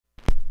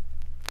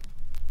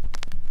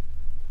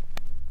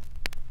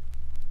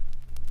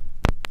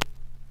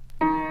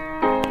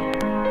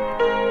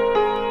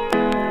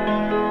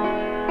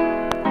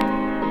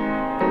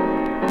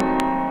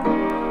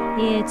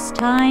It's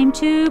time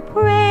to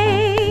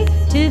pray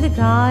to the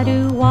God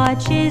who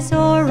watches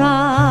o'er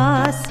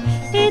us.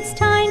 It's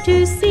time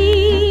to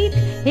seek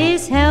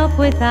His help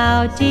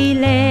without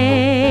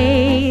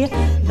delay.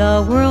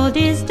 The world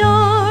is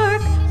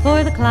dark,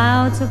 for the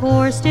clouds of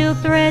war still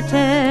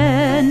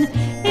threaten.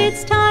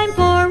 It's time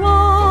for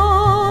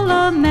all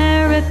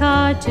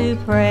America to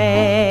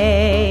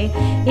pray.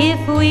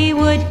 If we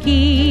would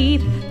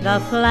keep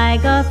the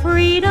flag of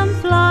freedom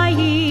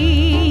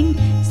flying,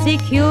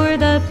 secure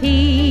the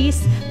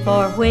peace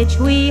for which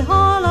we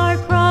all are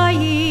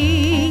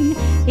crying.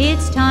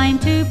 It's time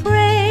to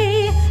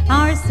pray,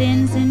 our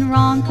sins and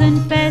wrong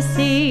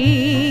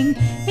confessing.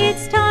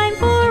 It's time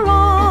for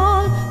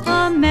all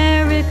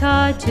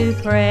America to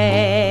pray.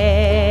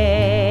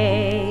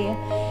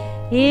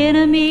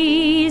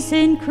 Enemies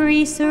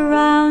increase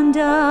around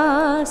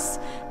us,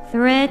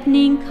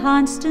 threatening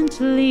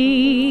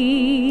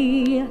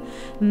constantly.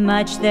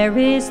 Much there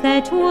is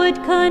that would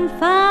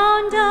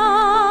confound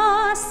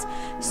us,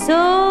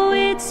 so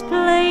it's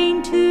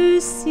plain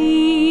to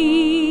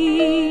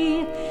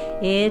see.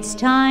 It's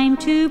time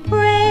to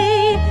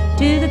pray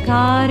to the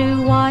God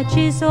who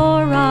watches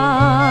o'er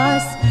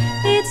us.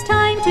 It's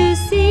time to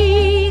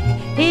seek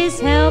His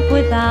help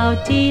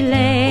without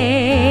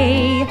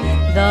delay.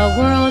 The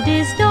world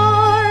is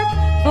dark,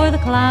 for the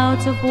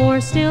clouds of war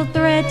still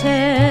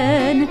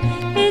threaten.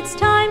 It's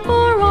time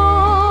for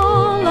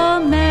all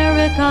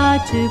America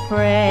to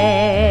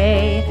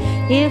pray.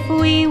 If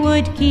we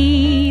would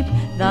keep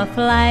the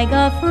flag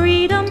of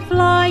freedom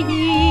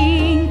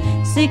flying,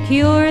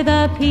 secure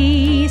the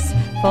peace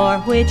for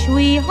which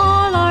we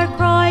all are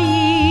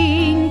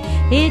crying.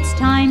 It's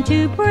time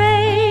to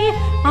pray,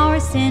 our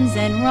sins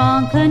and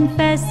wrong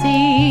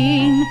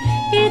confessing.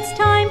 It's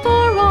time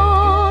for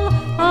all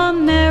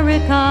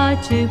America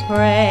to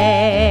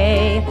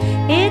pray.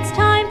 It's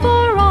time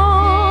for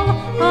all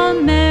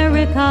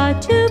America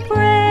to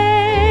pray.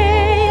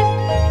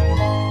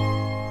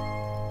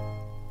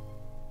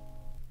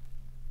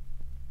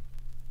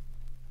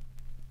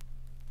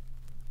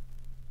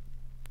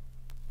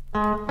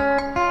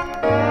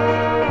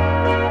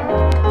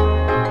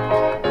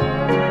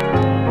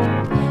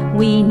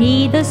 We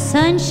need the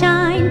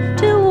sunshine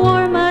to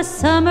warm a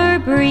summer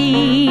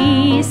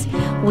breeze.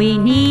 We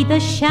need the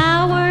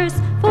showers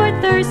for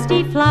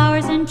thirsty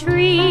flowers and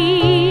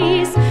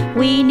trees.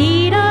 We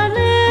need a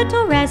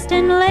little rest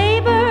and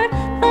labor,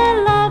 the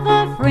love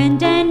of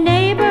friend and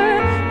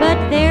neighbor. But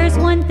there's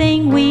one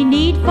thing we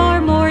need far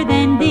more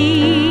than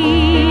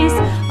these.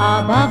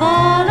 Above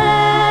all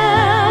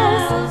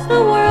else,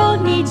 the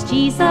world needs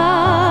Jesus.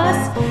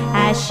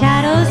 As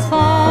shadows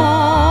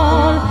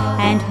fall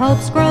and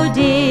hopes grow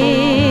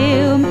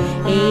dim,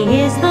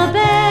 He is the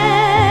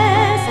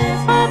best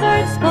of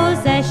earth's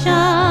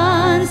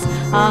possessions.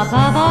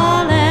 Above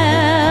all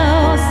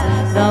else,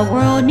 the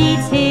world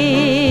needs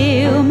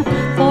Him,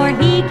 for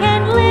He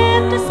can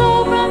lift a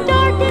soul from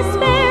dark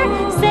despair,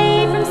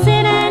 save from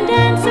sin and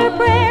answer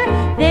prayer.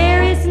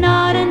 There is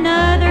not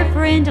another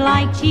friend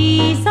like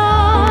Jesus.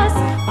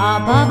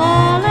 Above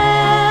all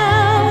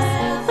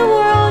else, the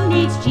world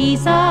needs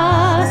Jesus.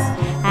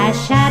 As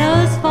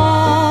shadows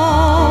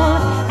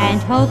fall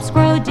and hopes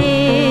grow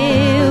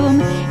dim,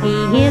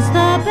 He is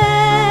the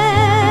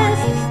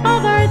best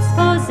of earth's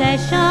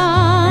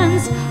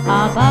possessions.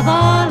 Above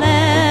all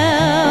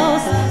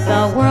else,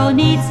 the world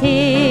needs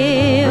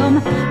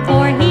Him,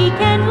 for He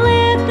can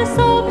lift a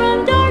soul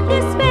from dark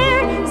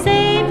despair,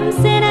 save from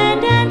sin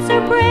and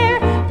answer prayer.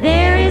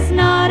 There is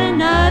not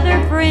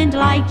another friend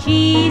like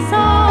Jesus.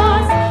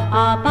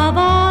 Above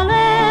all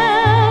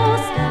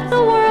else,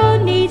 the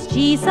world needs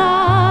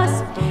Jesus.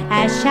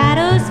 As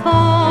shadows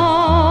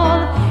fall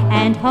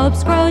and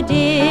hopes grow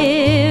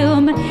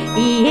dim,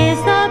 He is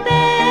the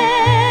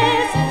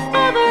best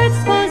of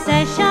earth's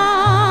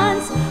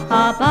possessions.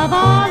 Above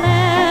all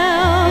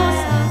else,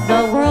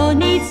 the world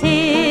needs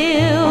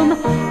Him.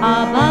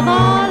 Above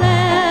all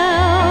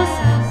else,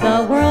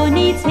 the world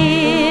needs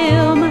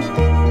Him.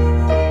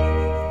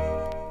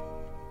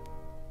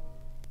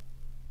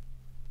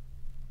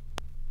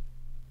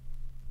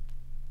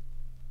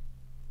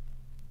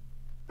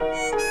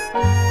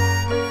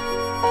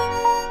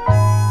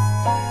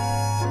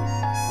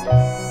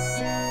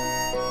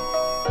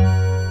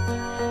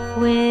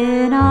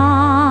 When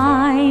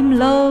I'm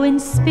low in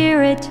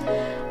spirit,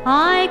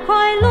 I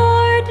cry,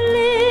 Lord,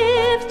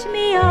 lift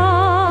me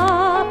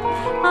up.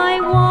 I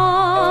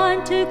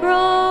want to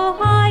grow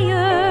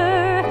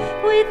higher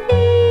with Thee.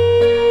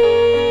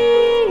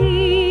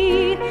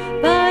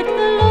 But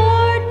the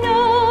Lord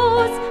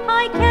knows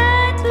I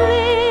can't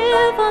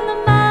live on the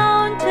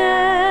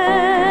mountain.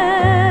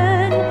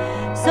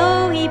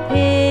 So He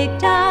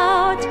picked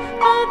out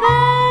a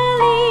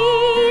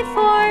valley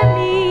for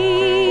me.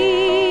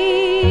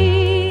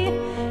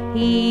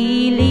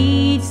 He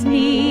leads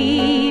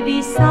me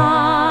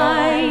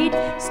beside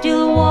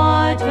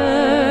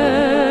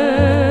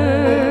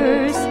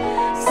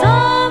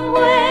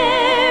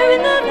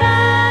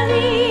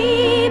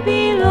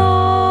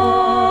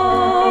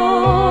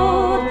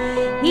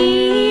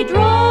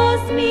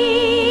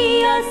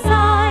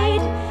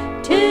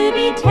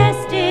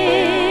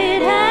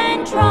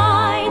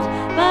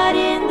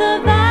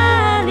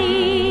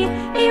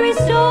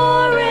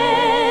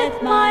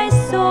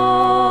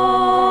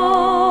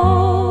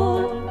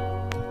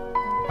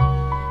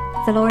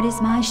The Lord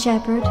is my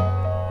shepherd,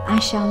 I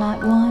shall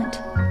not want.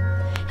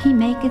 He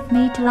maketh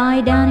me to lie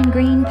down in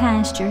green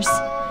pastures.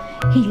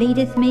 He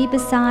leadeth me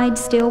beside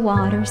still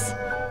waters.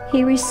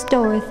 He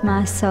restoreth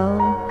my soul.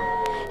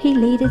 He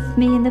leadeth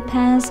me in the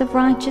paths of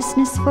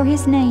righteousness for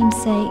his name's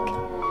sake.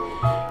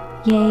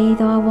 Yea,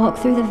 though I walk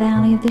through the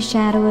valley of the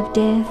shadow of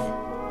death,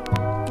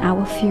 I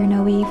will fear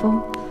no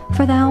evil,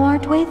 for thou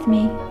art with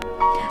me.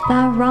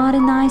 Thy rod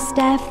and thy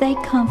staff, they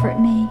comfort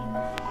me.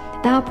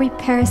 Thou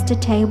preparest a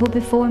table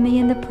before me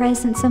in the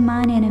presence of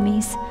mine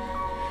enemies.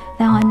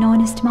 Thou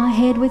anointest my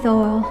head with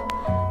oil,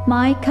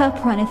 my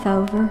cup runneth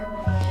over.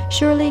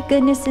 Surely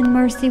goodness and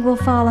mercy will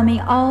follow me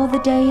all the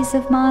days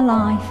of my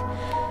life,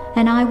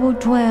 and I will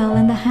dwell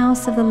in the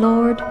house of the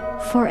Lord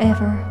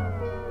forever.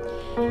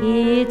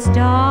 It's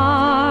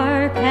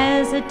dark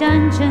as a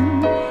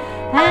dungeon,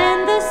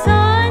 and the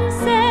sun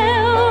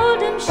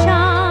seldom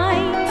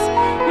shines,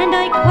 and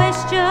I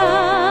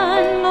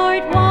question,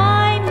 Lord,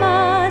 why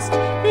must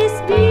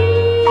this be?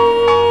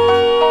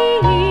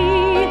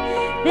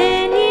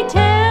 Then he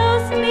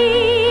tells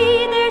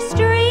me there's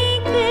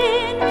strength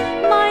in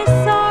my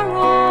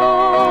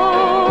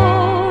sorrows,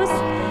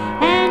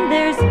 and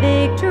there's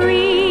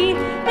victory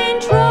in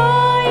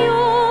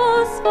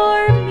trials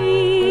for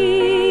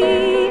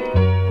me.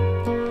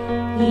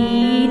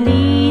 He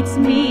leads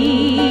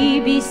me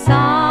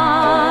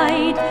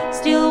beside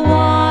still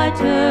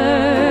waters,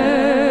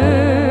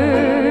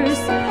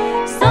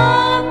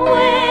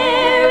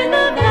 somewhere in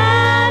the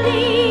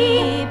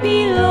valley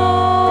below.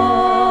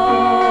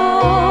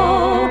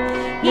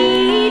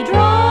 He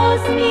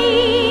draws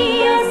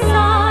me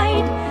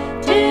aside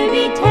to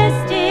be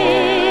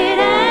tested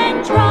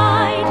and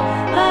tried,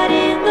 but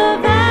in the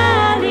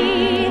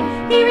valley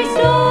he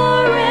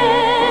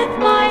restoreth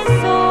my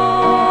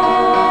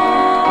soul.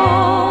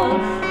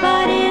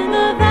 But in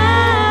the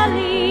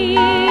valley,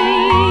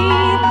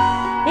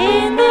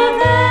 in the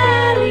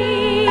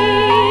valley,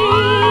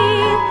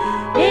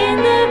 in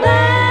the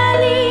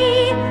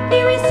valley, he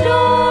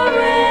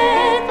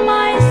restoreth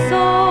my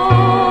soul.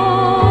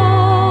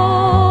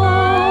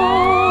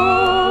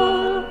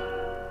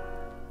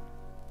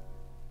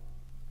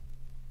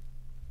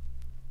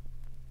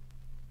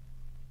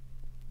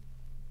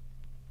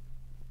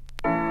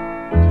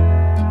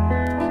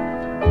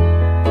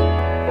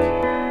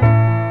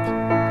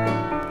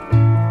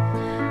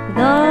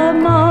 The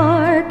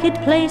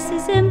marketplace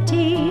is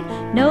empty,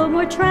 no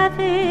more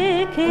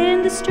traffic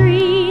in the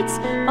streets.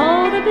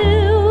 All the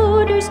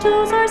builders'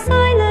 tools are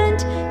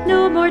silent,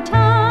 no more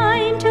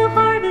time to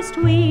harvest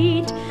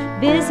wheat.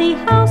 Busy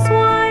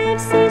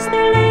housewives cease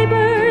their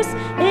labors,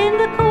 in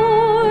the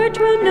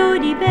courtroom no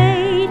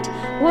debate.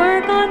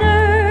 Work on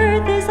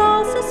earth is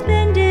all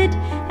suspended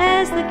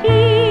as the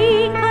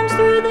king comes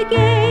through the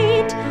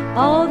gate.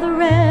 All the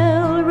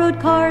railroad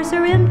cars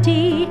are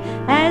empty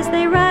as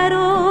they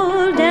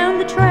rattle down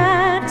the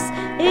tracks.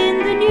 In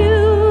the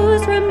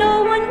newsroom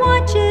no one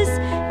watches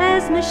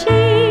as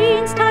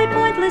machines type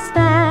pointless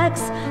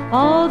facts.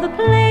 All the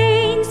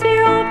planes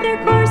veer off their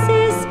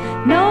courses,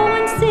 no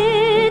one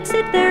sits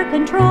at their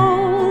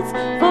controls.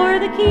 For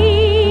the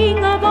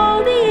King of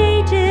all the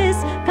ages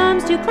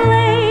comes to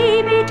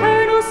claim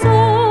eternal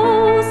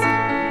souls.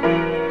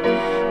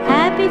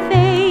 Happy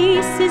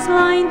faces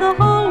line the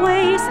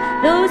hallways,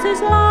 those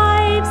whose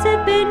lives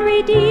have been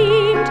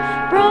redeemed.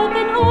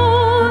 Broken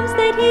homes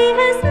that he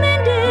has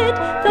mended,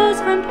 those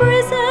from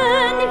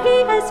prison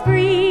he has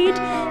freed.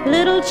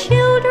 Little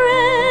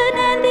children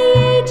and the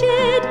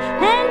aged,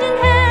 hand in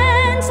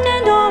hand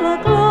stand all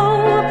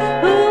aglow,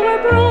 who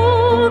were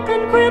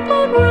broken,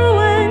 crippled,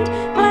 ruined,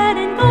 clad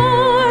in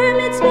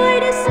garments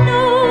white as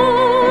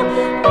snow.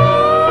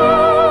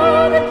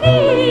 Oh, the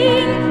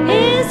King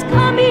is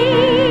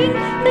coming,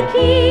 the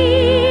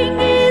King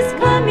is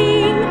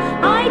coming.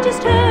 I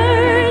just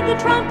heard the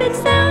trumpet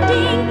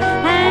sounding,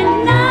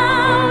 and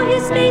now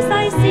his face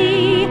I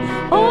see.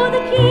 Oh,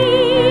 the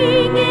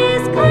King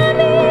is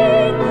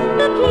coming,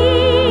 the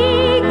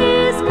King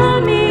is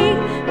coming.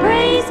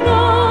 Praise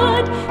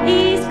God,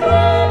 he's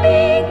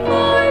coming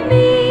for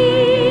me.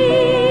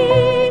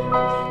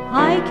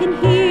 I can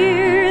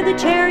hear the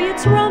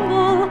chariots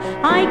rumble,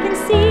 I can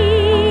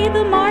see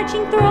the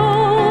marching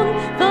throng.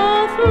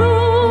 The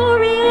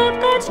flurry of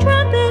God's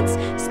trumpets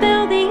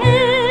spell the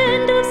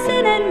end of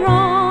sin and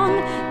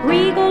wrong.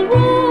 Regal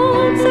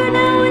robes are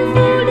now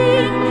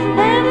unfolding,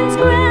 heaven's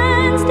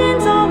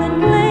grandstands all in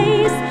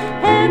place.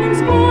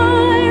 Heaven's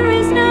choir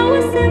is now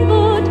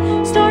assembled,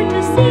 start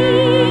to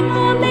sing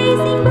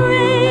amazing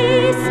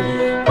grace.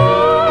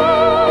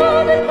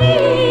 Oh, the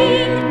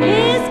King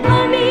is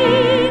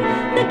coming,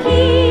 the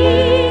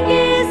King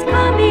is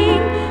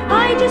coming.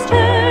 I just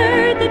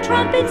heard the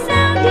trumpet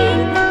sounding,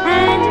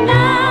 and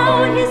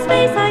now his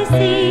face I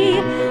see.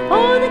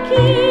 Oh, the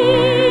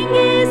King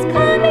is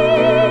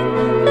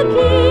coming, the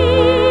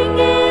King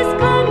is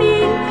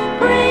coming.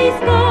 Praise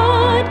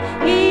God,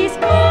 he's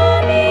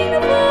coming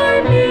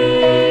for me.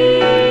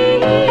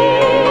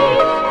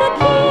 The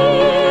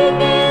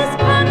King is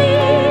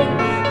coming,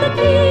 the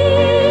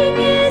King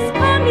is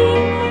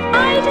coming.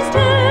 I just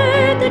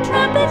heard the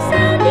trumpet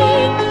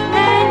sounding,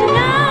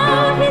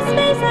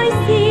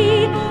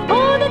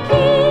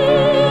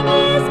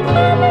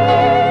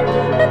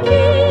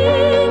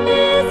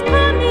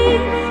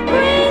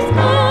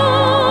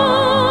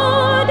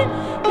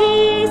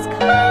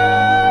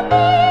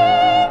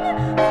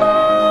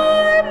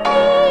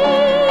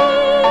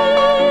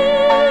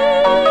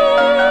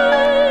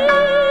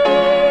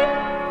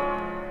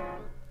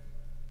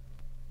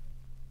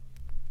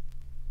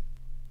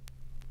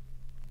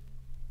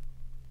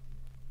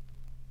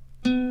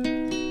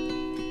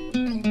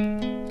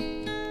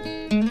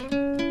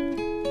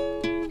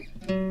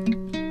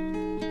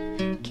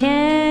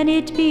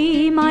 it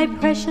be, my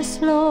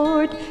precious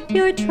Lord,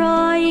 you're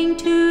trying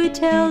to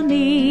tell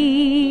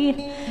me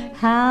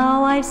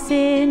how I've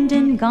sinned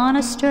and gone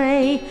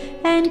astray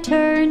and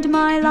turned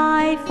my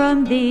life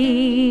from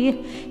Thee?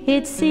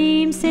 It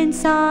seems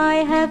since I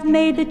have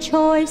made the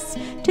choice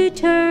to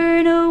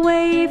turn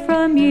away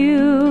from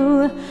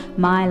You,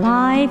 my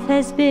life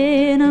has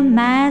been a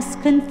mass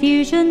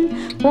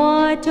confusion,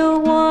 what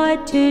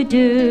to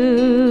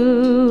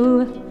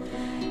do.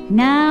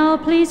 Now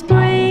please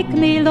break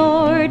me,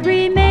 Lord,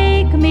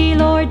 remake me,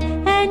 Lord,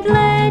 and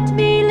let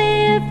me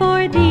live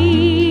for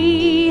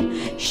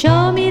Thee.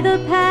 Show me the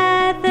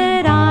path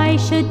that I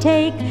should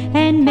take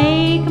and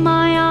make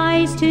my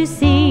eyes to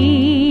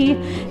see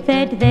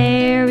that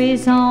there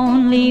is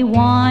only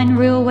one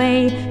real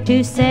way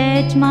to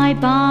set my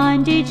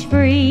bondage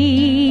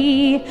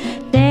free.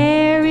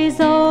 There is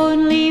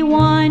only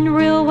one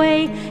real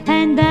way,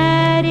 and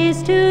that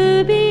is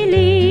to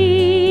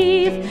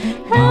believe.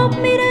 Help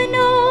me to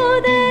know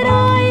that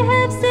I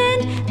have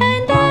sinned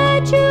and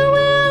that You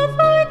will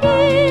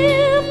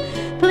forgive.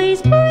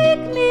 Please break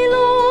me,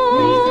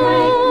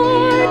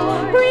 Lord.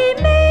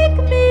 Remake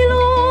me,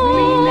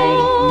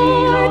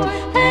 Lord.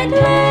 And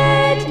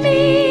let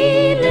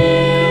me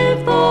live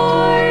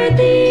for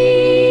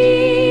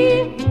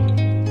Thee.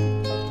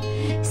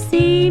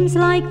 Seems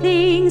like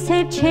things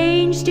have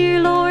changed, dear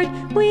Lord.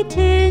 We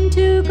tend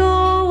to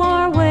go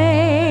our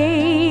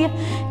way,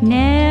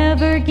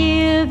 never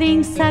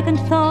giving second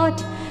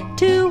thought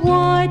to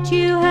what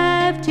You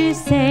have to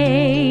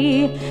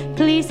say.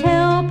 Please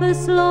help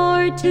us,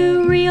 Lord,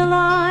 to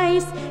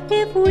realize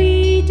if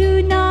we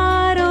do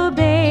not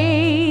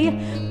obey,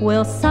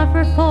 we'll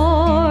suffer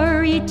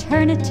for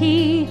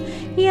eternity.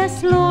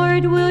 Yes,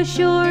 Lord, we'll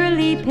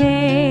surely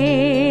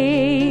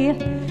pay.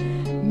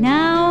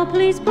 Now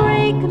please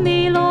break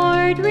me,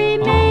 Lord,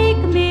 remake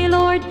me,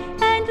 Lord,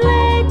 and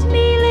let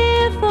me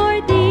live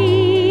for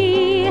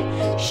Thee.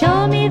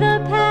 Show me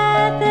the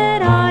path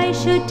that I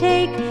should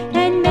take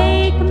and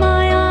make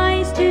my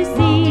eyes to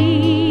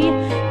see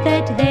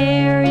that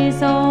there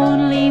is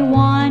only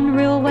one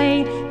real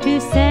way to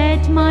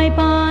set my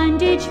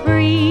bondage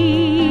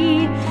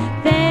free.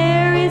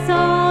 There is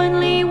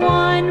only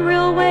one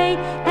real way,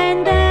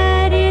 and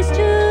that is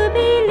to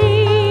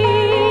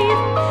believe.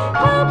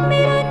 Help me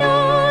to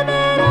know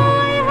that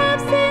I have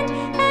sinned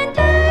and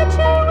that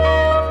You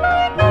will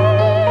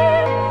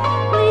forgive.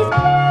 Please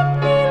break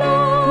me,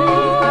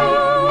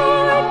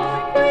 Lord.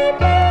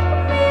 Remake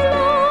me,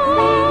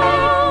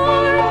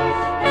 Lord.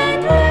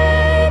 And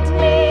let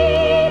me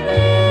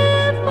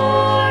live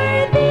for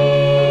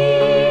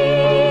Thee.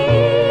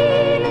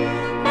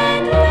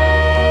 And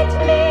let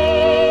me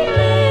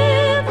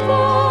live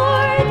for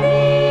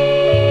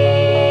Thee.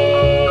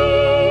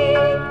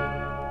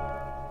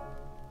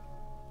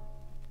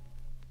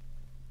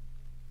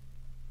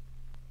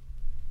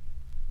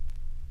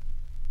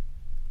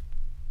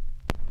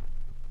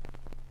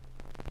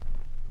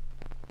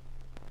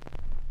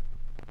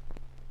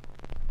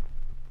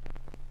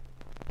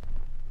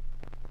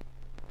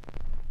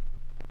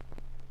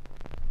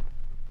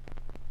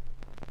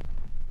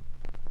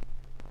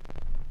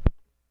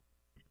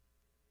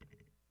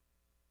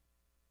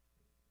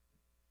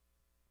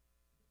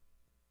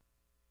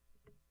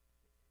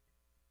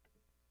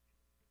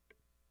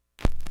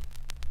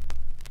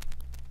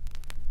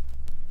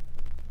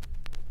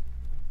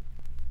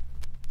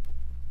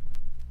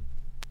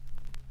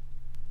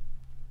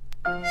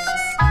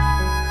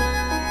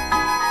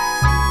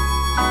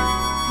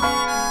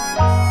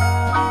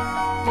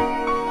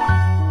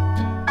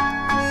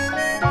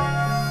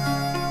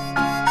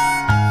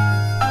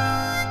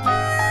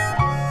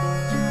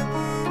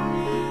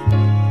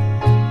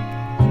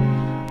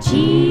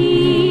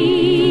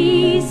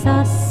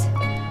 Jesus,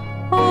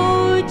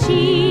 oh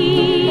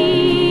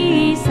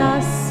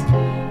Jesus,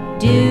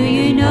 do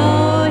you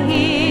know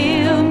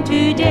Him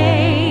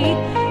today?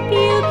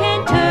 You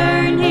can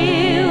turn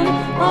Him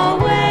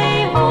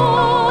away,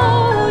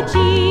 oh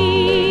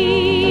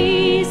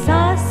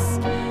Jesus,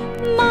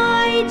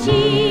 my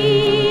Jesus.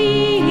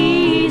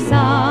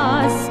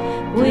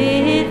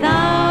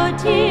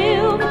 Without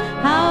Him,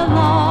 how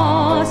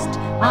lost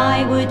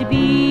I would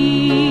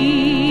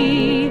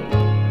be.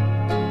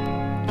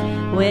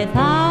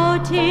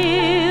 Without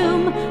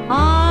Him,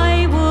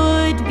 I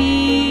would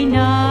be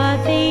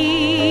nothing.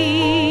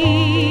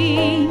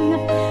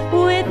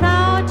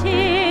 Without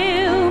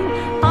Him,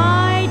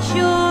 I'd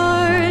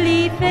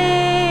surely fail.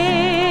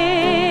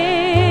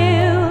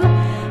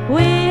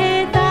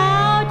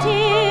 Without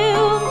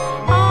Him,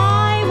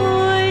 I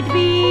would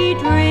be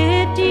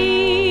drifting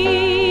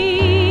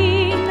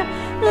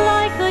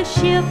like a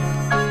ship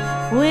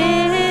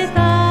without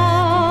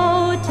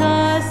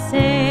a sail.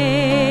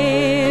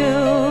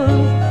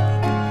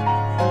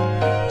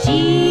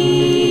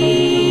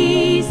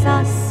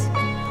 Jesus,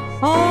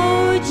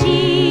 oh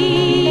Jesus,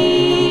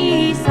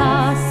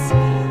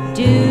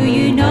 do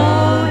you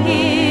know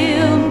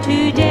Him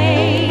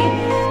today?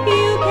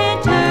 You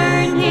can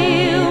turn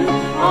Him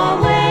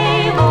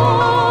away,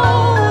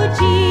 oh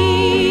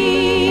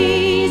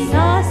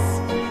Jesus,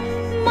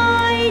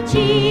 my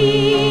Jesus.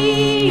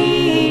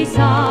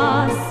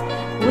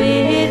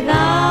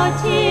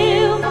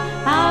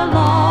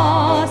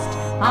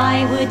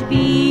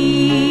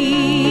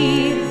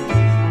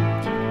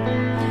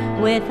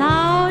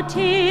 Without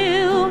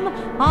him,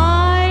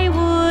 I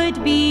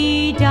would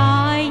be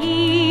dying.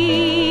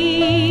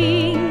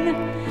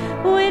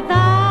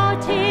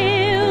 Without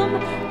him,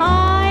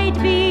 I'd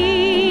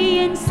be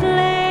enslaved.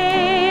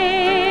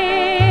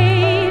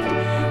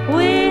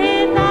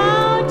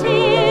 Without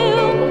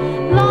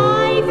him,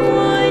 life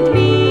would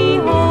be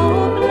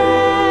hopeless.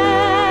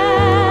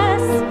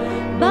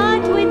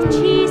 But with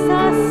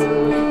Jesus,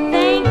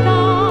 thank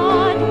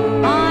God,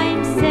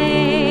 I'm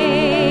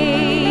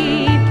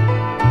saved.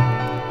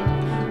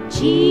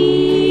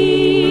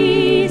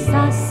 Jesus,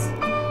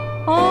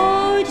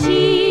 oh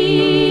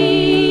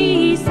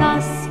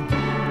Jesus,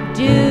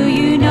 do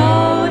you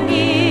know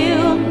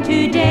him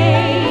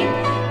today?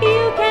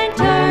 You can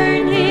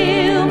turn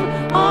him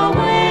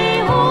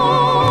away.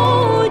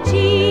 Oh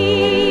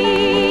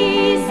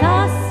Jesus,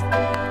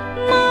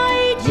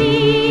 my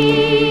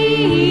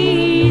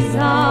Jesus,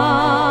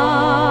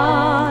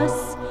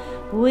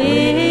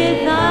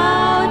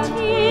 without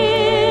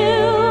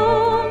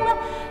him,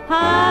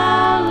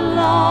 how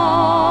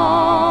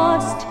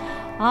lost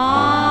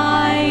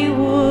I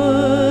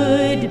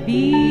would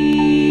be.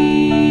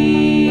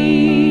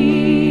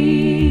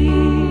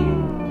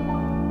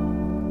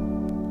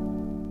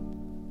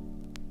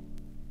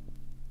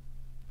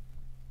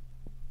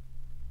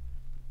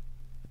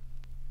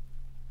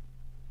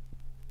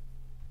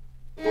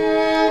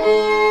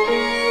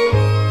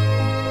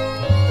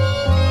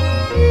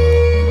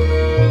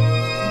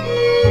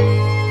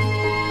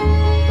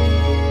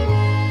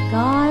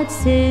 God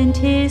sent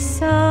his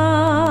son,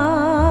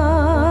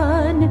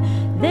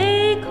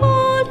 they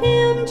called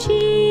him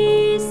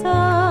Jesus.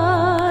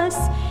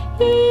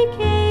 He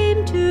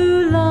came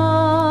to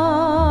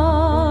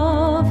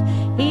love,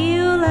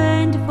 heal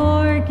and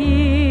forgive.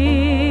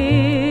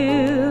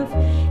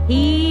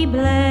 He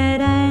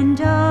bled and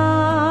died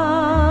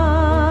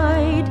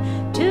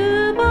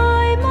to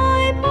buy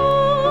my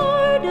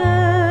pardon.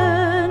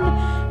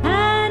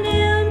 An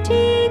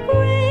empty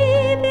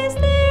grave is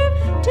there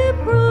to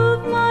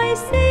prove my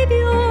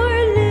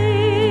Savior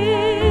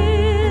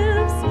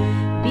lives.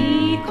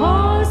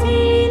 Because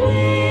he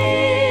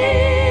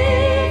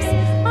lives,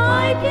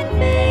 I can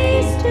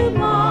face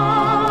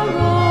tomorrow.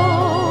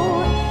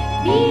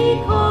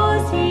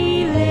 Because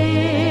he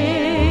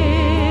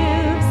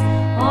lives,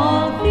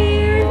 all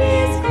fear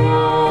is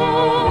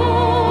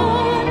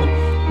gone.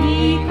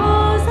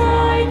 Because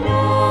I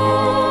know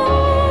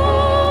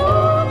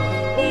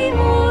he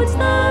holds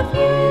the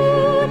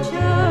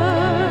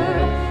future,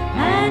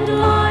 and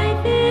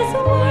life is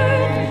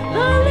worth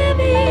the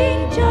living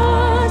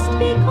just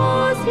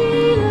because he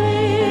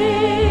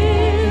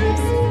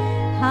lives.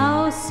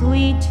 How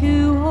sweet to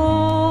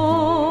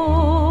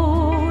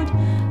hold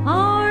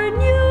our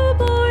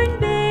newborn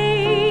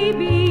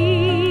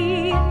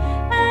baby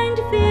and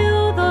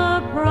feel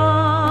the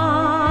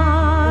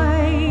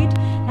pride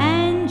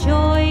and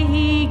joy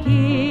he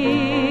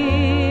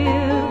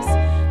gives.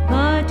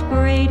 But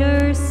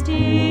greater still,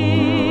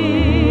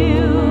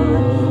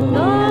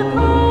 the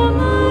calm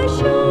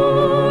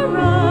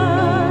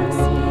assurance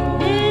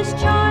this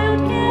child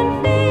can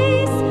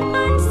face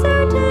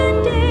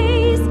uncertain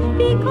days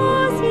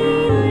because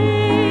he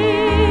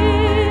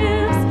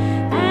lives.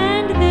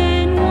 And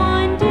then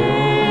one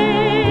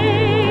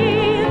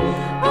day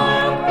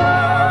I'll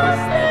cross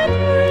that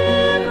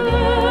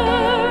river,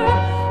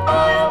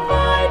 I'll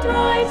fight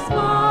life's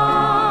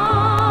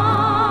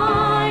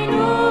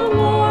final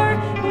war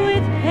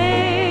with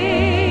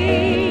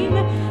pain.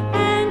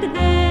 And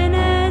then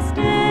as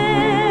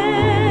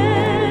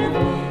death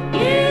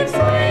gives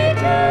way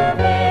to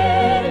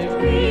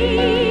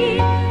victory,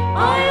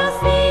 I'll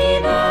see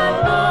the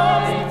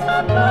lights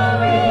of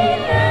glory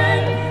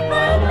and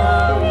I'll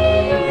know he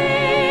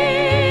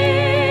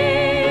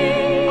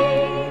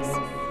reigns.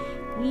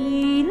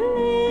 He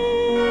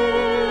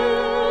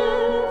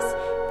lives,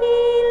 he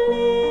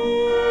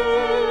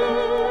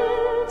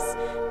lives.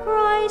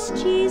 Christ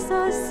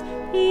Jesus,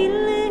 he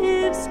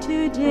lives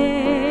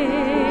today.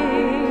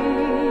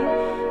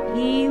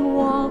 He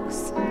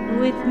walks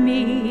with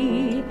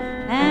me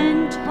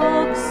and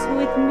talks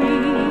with me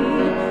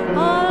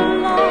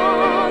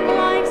along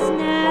life's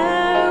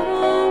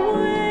narrow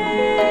way.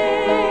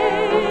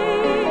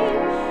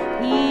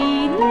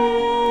 He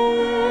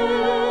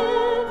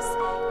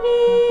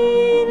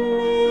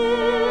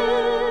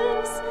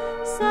lives,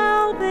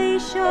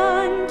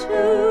 salvation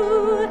to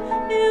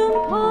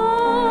impart.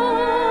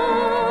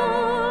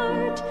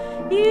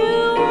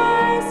 You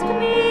ask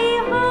me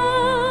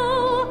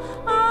how,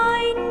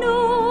 I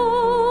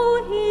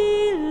know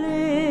he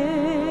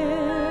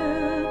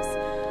lives.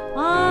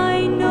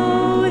 I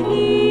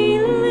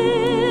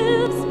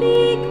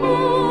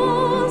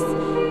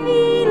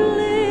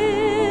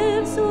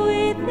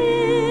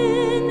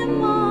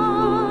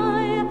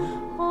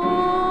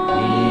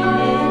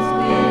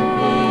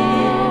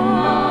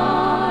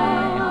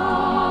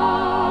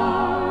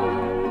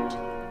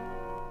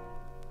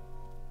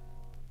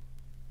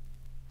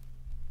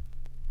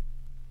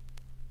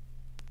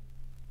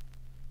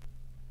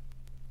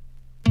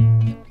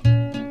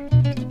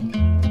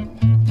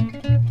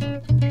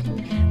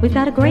We've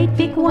got a great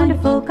big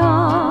wonderful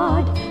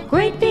God,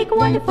 great big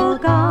wonderful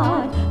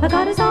God. A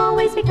God who's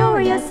always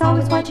victorious,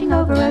 always watching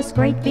over us.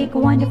 Great big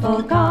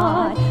wonderful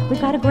God.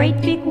 We've got a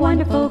great big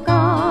wonderful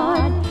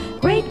God,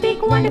 great big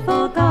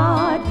wonderful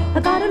God. A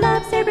God who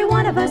loves every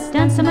one of us,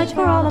 done so much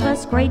for all of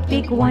us. Great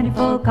big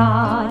wonderful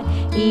God.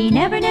 He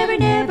never, never,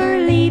 never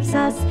leaves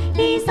us.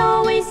 He's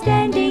always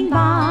standing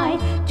by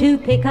to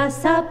pick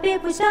us up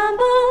if we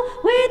stumble.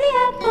 We're the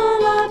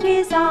apple of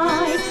his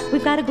eye.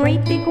 We've got a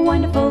great big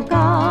wonderful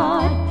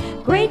God,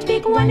 great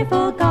big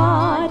wonderful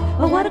God.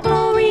 Oh, what a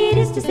glory it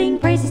is to sing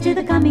praises to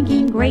the coming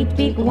King. Great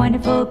big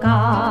wonderful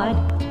God.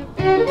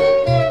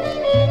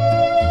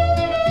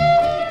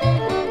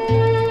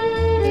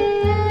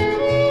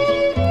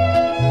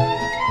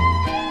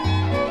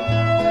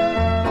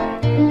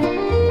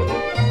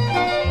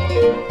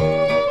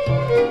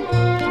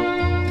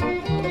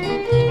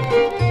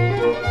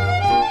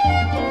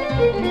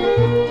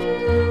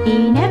 He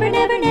never,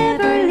 never,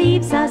 never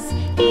leaves us.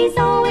 He's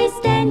always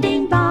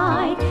standing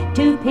by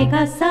to pick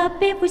us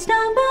up if we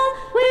stumble.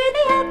 We're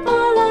the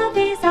apple of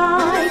his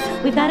eye.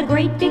 We've got a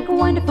great big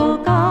wonderful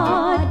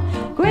God,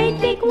 great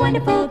big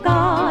wonderful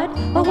God.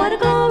 Oh, what a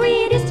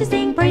glory it is to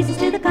sing praises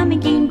to the coming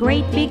King.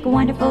 Great big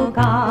wonderful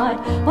God.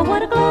 Oh,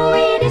 what a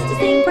glory it is to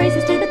sing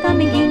praises to the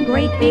coming King.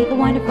 Great big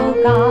wonderful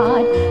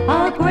God.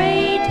 A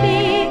great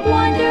big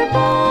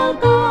wonderful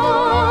God.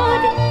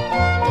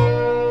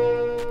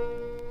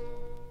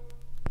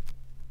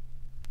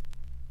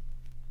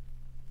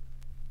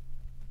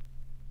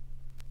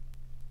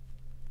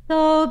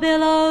 Though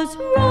billows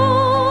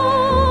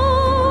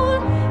roll,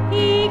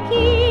 he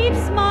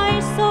keeps my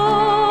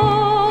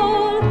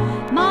soul.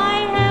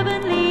 My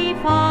heavenly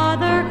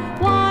Father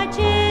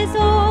watches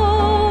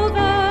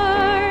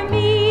over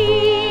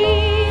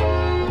me.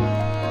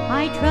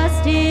 I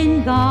trust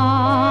in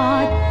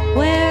God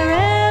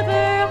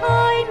wherever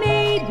I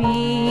may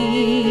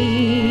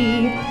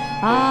be,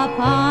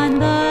 upon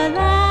the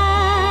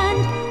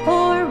land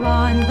or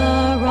on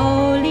the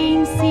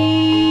rolling sea.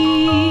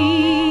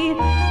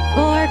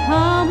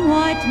 Come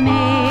what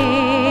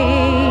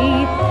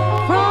may,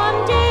 from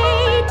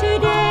day to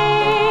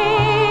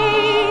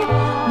day,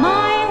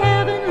 my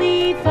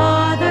heavenly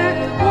Father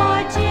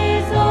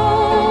watches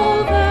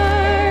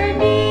over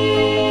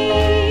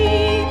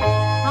me.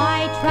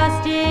 I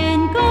trust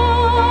in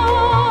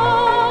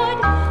God,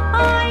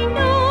 I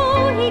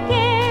know he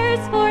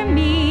cares for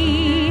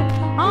me,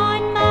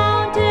 on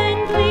mountain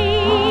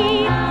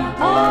glee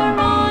or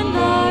on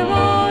the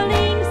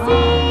rolling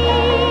sea.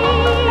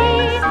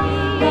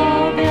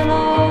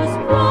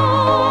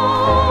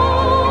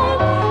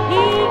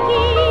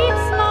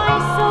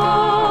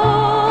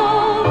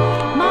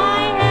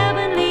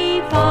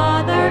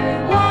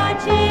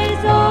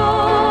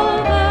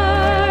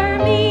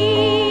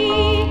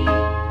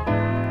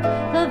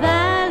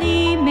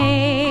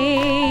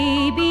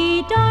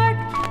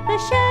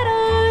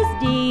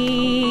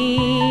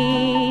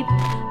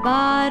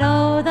 But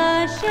oh,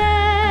 the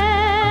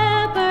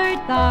shepherd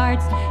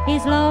guards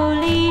his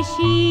lowly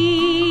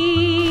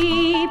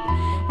sheep,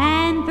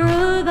 and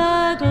through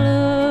the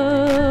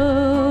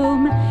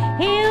gloom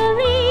he'll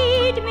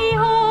lead me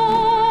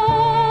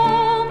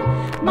home.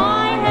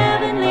 My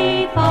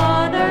heavenly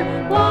Father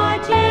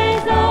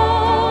watches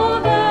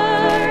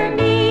over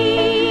me.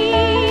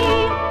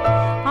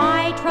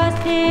 I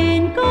trust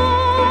in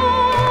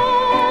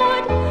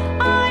God,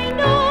 I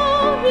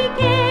know he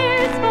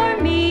cares for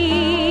me.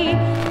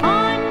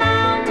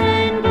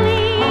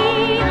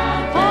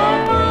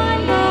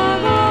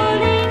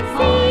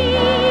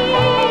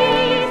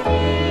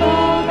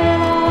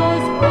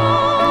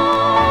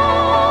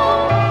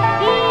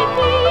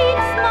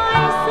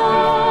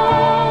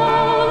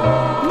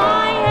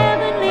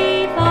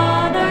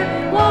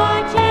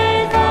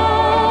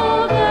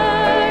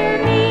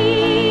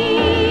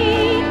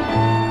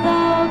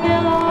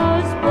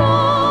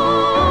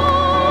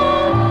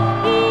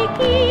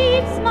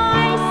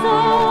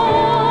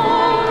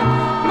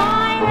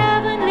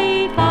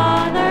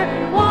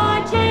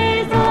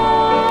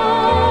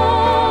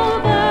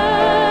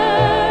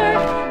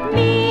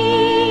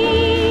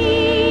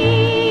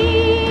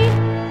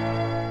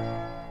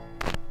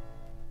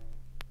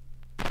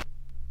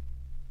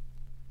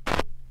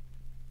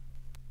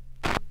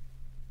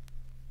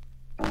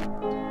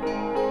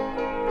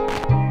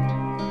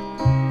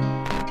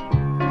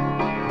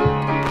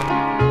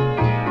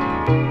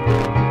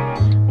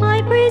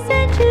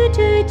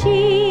 To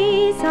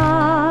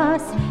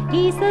Jesus,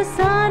 he's the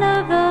Son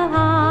of the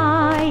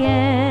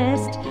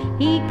highest.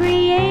 He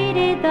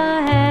created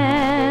the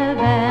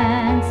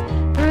heavens,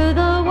 threw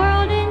the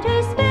world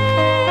into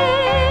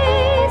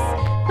space,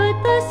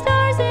 put the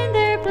stars in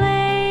their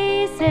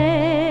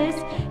places,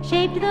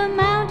 shaped the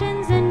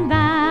mountains and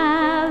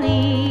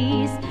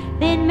valleys,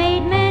 then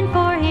made men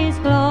for his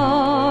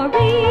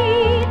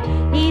glory.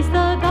 He's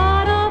the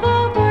God of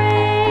all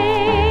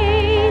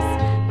grace,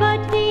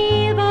 but the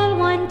evil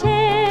one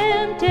tempted.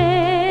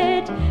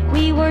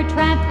 We were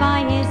trapped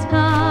by his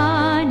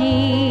kind.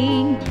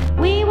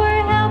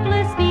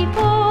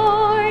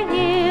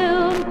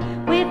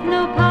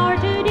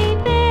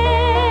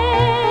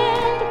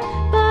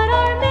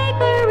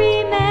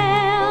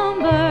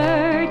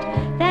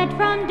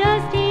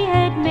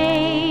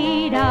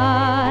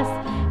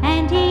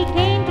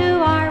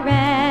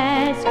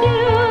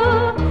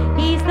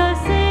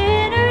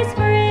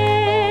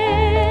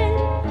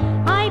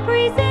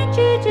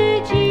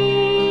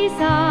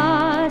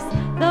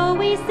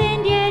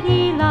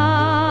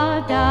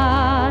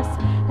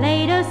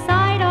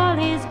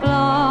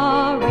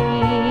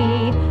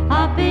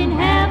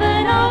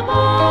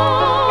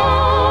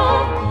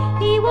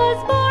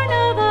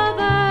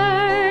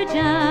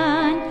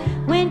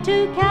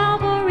 to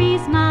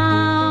Calvary's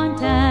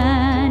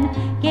mountain,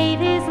 gave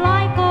his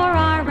life for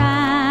our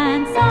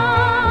ransom.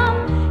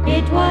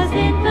 It was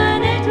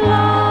infinite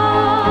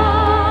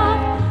love,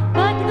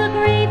 but the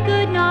grave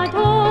could not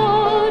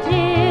hold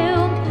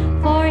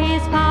him, for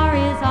his power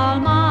is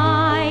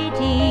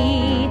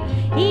almighty.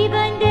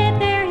 Even death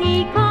there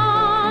he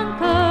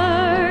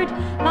conquered,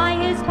 by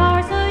his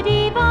power so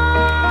divine.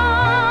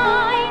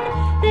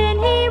 Then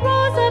he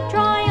rose up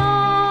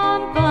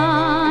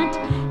triumphant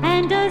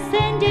and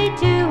ascended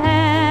to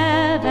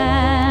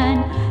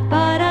heaven.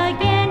 But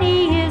again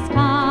he is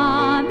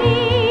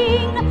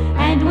coming,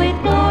 and with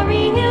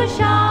glory he'll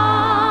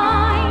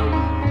shine.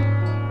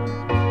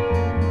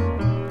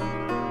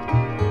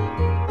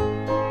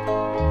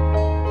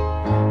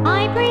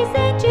 I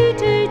present you